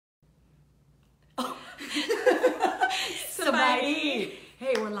Somebody.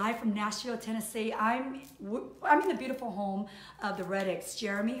 Hey, we're live from Nashville, Tennessee. I'm in the beautiful home of the Rettichs.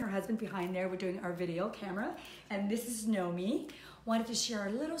 Jeremy, her husband behind there, we're doing our video camera. And this is Nomi. Wanted to share a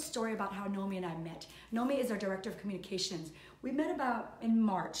little story about how Nomi and I met. Nomi is our director of communications. We met about in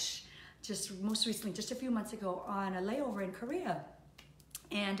March, most recently, just a few months ago, on a layover in Korea.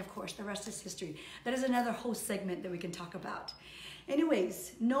 And of course, the rest is history. That is another whole segment that we can talk about.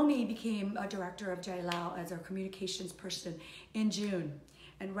 Anyways, Nomi became a director of Lao as our communications person in June.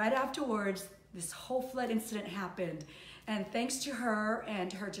 And right afterwards, this whole flood incident happened. And thanks to her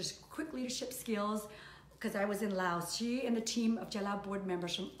and her just quick leadership skills, because I was in Laos, she and the team of Lao board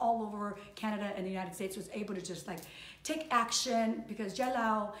members from all over Canada and the United States was able to just take action, because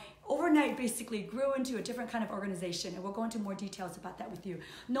Lao overnight basically grew into a different kind of organization, and we'll go into more details about that with you.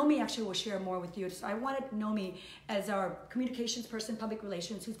 Nomi actually will share more with you. So I wanted Nomi, as our communications person, public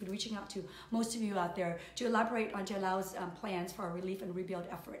relations, who's been reaching out to most of you out there, to elaborate on Lao's plans for our relief and rebuild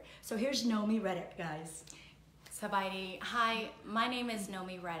effort. So here's Nomi Rettich, guys. Sabadi. Hi, my name is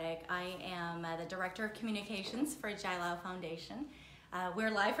Nomi Rettich. I am the Director of Communications for Lao Foundation.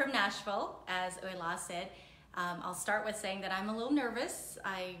 We're live from Nashville, as Lao said. I'll start with saying that I'm a little nervous.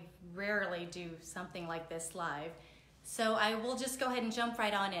 I rarely do something like this live. So I will just go ahead and jump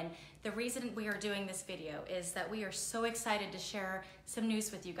right on in. The reason we are doing this video is that we are so excited to share some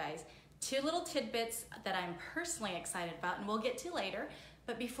news with you guys. Two little tidbits that I'm personally excited about, and we'll get to later.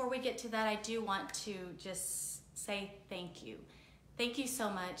 But before we get to that, I do want to just say thank you. Thank you so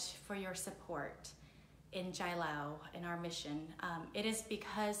much for your support in Lao and our mission. It is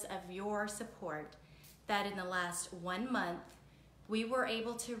because of your support that in the last 1 month, we were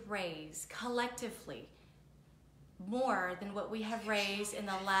able to raise collectively more than what we have raised in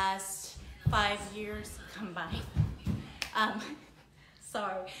the last 5 years combined.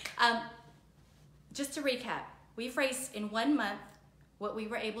 Just to recap, we've raised in 1 month what we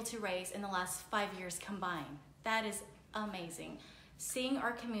were able to raise in the last 5 years combined. That is amazing. Seeing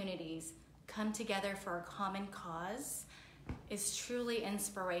our communities come together for a common cause is truly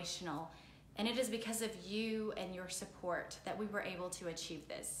inspirational. And it is because of you and your support that we were able to achieve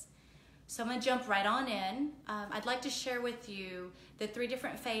this. So I'm gonna jump right on in. I'd like to share with you the 3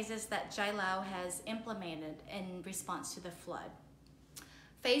 different phases that Lao has implemented in response to the flood.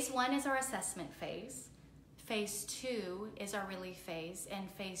 Phase 1 is our assessment phase. Phase 2 is our relief phase,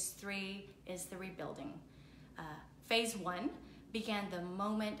 and phase 3 is the rebuilding. Phase 1 began the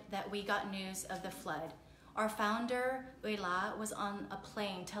moment that we got news of the flood. Our founder, Lao, was on a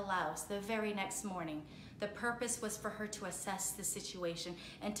plane to Laos the very next morning. The purpose was for her to assess the situation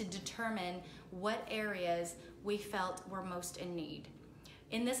and to determine what areas we felt were most in need.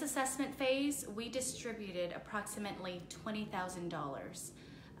 In this assessment phase, we distributed approximately $20,000.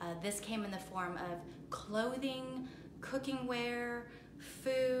 This came in the form of clothing, cooking ware,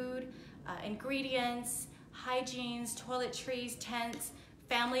 food, ingredients, hygienes, toiletries, tents,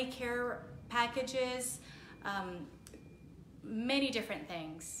 family care packages, many different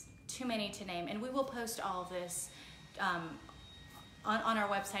things, too many to name. And we will post all of this on our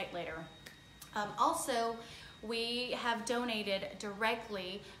website later. Also, we have donated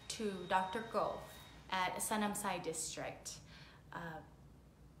directly to Dr. Go at Sanamsai District.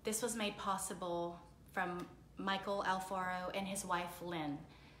 This was made possible from Michael Alfaro and his wife, Lynn.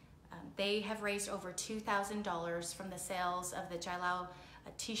 They have raised over $2,000 from the sales of the Lao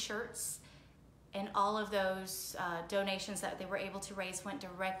t-shirts, and all of those donations that they were able to raise went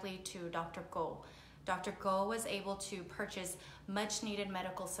directly to Dr. Go. Dr. Go was able to purchase much needed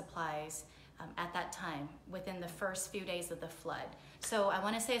medical supplies at that time within the first few days of the flood. So I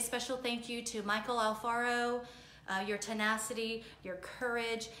want to say a special thank you to Michael Alfaro, your tenacity, your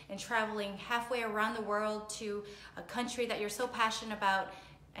courage in traveling halfway around the world to a country that you're so passionate about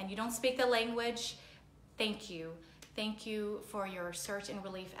and you don't speak the language. Thank you. Thank you for your search and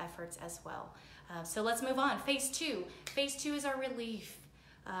relief efforts as well. So let's move on. Phase 2. Phase 2 is our relief.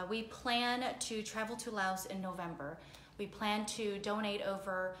 We plan to travel to Laos in November. We plan to donate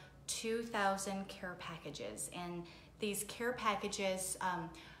over 2,000 care packages, and these care packages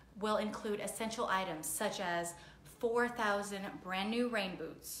will include essential items such as 4,000 brand new rain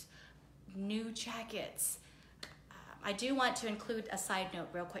boots, new jackets. I do want to include a side note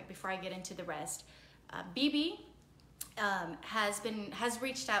real quick before I get into the rest. BB has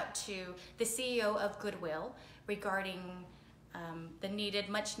reached out to the CEO of Goodwill regarding the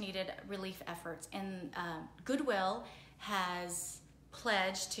much needed relief efforts, and Goodwill has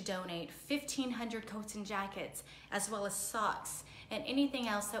pledged to donate 1,500 coats and jackets, as well as socks and anything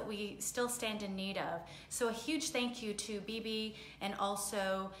else that we still stand in need of. So a huge thank you to BB and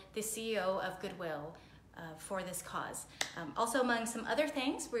also the CEO of Goodwill. for this cause. Also, among some other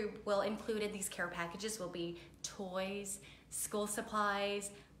things, we will include in these care packages will be toys, school supplies,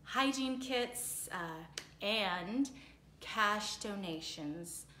 hygiene kits, and cash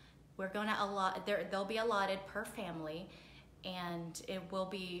donations. We're going to allot, they'll be allotted per family, and it will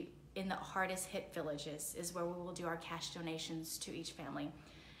be in the hardest hit villages is where we will do our cash donations to each family.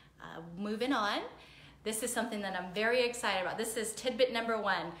 Moving on, this is something that I'm very excited about. This is tidbit number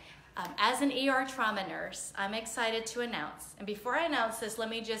 1. As an ER trauma nurse, I'm excited to announce, and before I announce this, let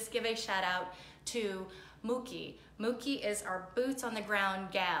me just give a shout out to Muki. Muki is our boots on the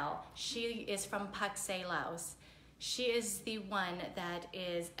ground gal. She is from Attapeu Laos. She is the one that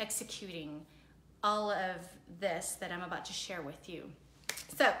is executing all of this that I'm about to share with you.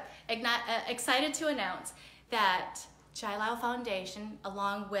 So, excited to announce that Lao Foundation,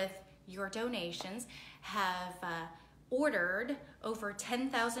 along with your donations, have ordered over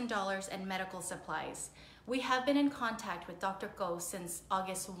 $10,000 in medical supplies. We have been in contact with Dr. Go since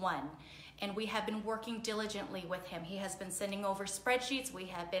August 1, and we have been working diligently with him. He has been sending over spreadsheets. We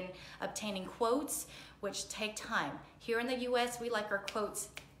have been obtaining quotes, which take time. Here in the US, we like our quotes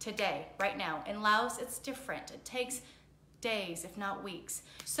today, right now. In Laos, it's different. It takes days, if not weeks.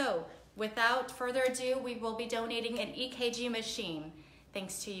 So, without further ado, we will be donating an EKG machine,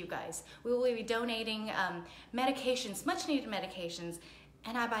 thanks to you guys. We will be donating medications, much needed medications,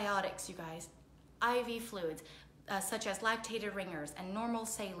 antibiotics, you guys, IV fluids, such as lactated ringers and normal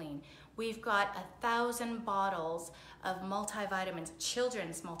saline. We've got 1,000 bottles of multivitamins,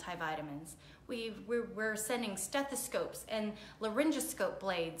 children's multivitamins. We're sending stethoscopes and laryngoscope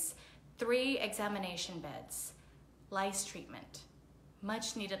blades, 3 examination beds, lice treatment,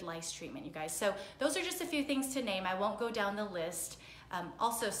 much needed lice treatment, you guys. So those are just a few things to name. I won't go down the list.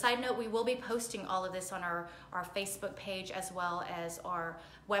 Also, side note, we will be posting all of this on our Facebook page as well as our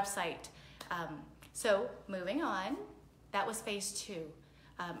website. So moving on, that was phase 2.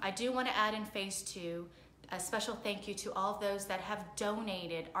 I do want to add in phase 2 a special thank you to all of those that have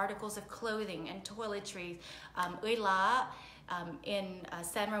donated articles of clothing and toiletries. Uila in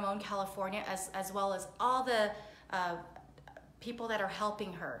San Ramon, California, as well as all the people that are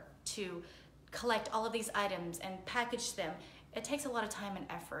helping her to collect all of these items and package them. It takes a lot of time and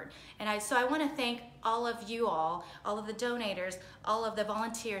effort. And so I want to thank all of you all of the donators, all of the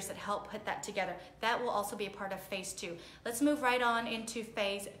volunteers that help put that together. That will also be a part of phase 2. Let's move right on into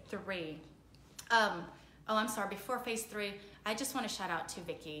phase 3. Oh, I'm sorry, before phase 3, I just want to shout out to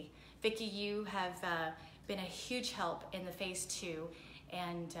Vicky. Vicky, you have been a huge help in the phase 2,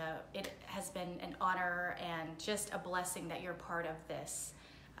 and it has been an honor and just a blessing that you're part of this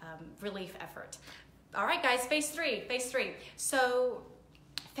relief effort. All right, guys, phase 3. So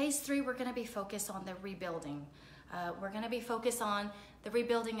phase 3, we're gonna be focused on the rebuilding. We're gonna be focused on the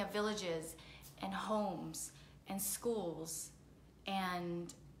rebuilding of villages and homes and schools,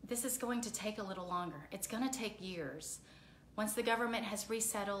 and this is going to take a little longer. It's gonna take years. Once the government has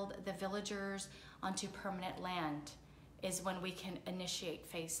resettled the villagers onto permanent land is when we can initiate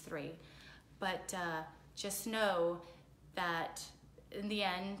phase 3. But just know that in the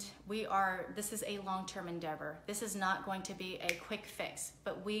end, this is a long-term endeavor. This is not going to be a quick fix,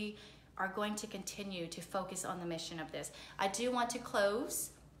 but we are going to continue to focus on the mission of this. I do want to close.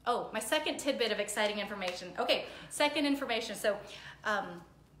 Oh, my second tidbit of exciting information. Okay, second information. So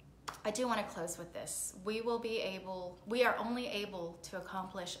I do want to close with this. We are only able to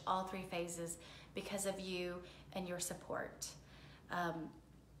accomplish all 3 phases because of you and your support.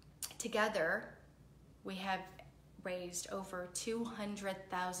 Together, we have raised over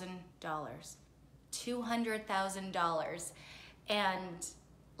 $200,000. $200,000. And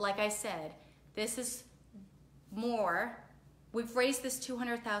like I said, this is more. We've raised this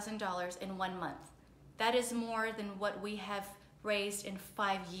 $200,000 in 1 month. That is more than what we have raised in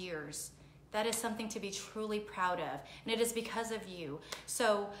 5 years. That is something to be truly proud of. And it is because of you.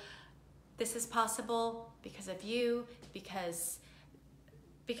 So this is possible because of you, because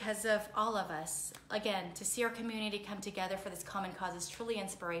of all of us. Again, to see our community come together for this common cause is truly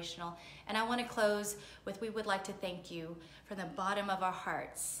inspirational. And I want to close with, we would like to thank you from the bottom of our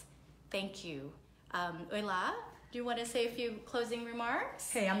hearts. Thank you. Uila, do you want to say a few closing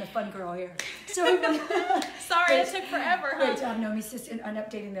remarks? Hey, I'm the fun girl here. So sorry, it took forever. Great job, Nomi, just in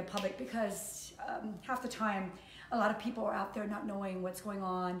updating the public, because half the time, a lot of people are out there not knowing what's going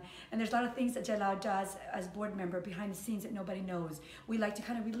on, and there's a lot of things that Lao does as board member behind the scenes that nobody knows. We like to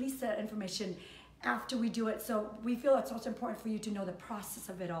kind of release that information after we do it, so we feel it's also important for you to know the process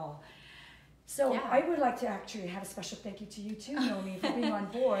of it all. So yeah. I would like to actually have a special thank you to you too, Nomi, for being on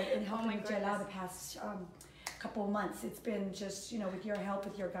board and helping with Lao the past couple of months. It's been just, with your help,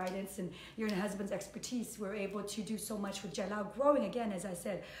 with your guidance, and your husband's expertise, we're able to do so much with Lao, growing again, as I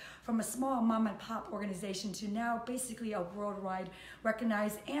said, from a small mom and pop organization to now basically a worldwide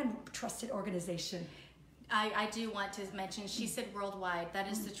recognized and trusted organization. I do want to mention, she said worldwide. That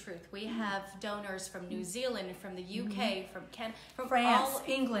is the truth. We have donors from New Zealand, from the UK, from France,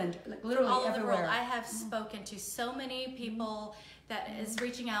 England, literally all over everywhere. the world. I have spoken to so many people that is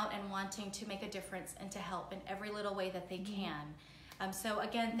reaching out and wanting to make a difference and to help in every little way that they can. So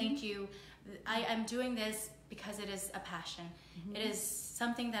again, thank you. I am doing this because it is a passion. It is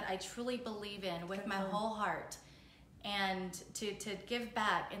something that I truly believe in with my whole heart. And to give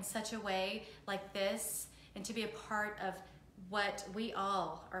back in such a way like this, and to be a part of what we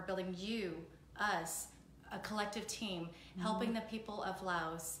all are building, you, us, a collective team, helping the people of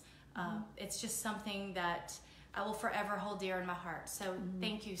Laos. It's just something that I will forever hold dear in my heart. So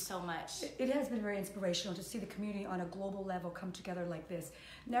thank you so much. It has been very inspirational to see the community on a global level come together like this.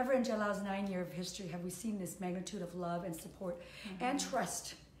 Never in Laos' 9-year of history have we seen this magnitude of love and support and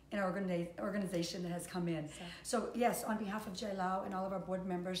trust in our organization that has come in. So yes, on behalf of Lao and all of our board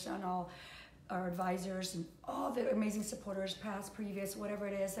members and all our advisors and all the amazing supporters, past, previous, whatever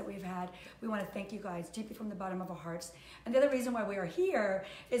it is that we've had, we want to thank you guys deeply from the bottom of our hearts. And the other reason why we are here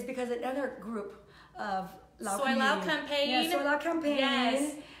is because another group of Soy Lao Campaign. Soy Lao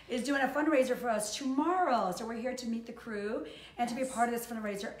Campaign is doing a fundraiser for us tomorrow. So we're here to meet the crew and to be a part of this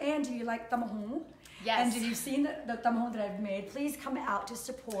fundraiser. And do you like tamahong? Yes. And if you've seen the tamahong that I've made, please come out to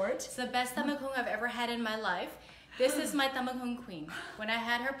support. It's the best tamahong I've ever had in my life. This is my tamahong queen. When I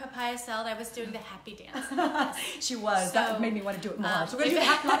had her papaya salad, I was doing the happy dance. She was. So, that made me want to do it more. So we're going to do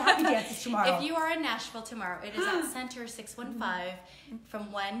a lot of happy dances tomorrow. If you are in Nashville tomorrow, it is at Center 615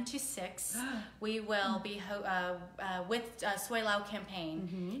 from 1 to 6. We will be with Soy Lao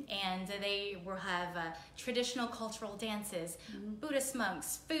Campaign, and they will have traditional cultural dances, Buddhist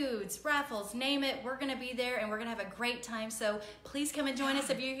monks, foods, raffles, name it. We're going to be there, and we're going to have a great time. So please come and join us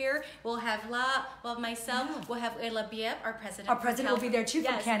if you're here. We'll have myself, we'll have La Biep, our president. Our president will be there too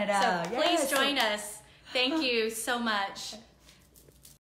from Canada. So please join us. Thank you so much.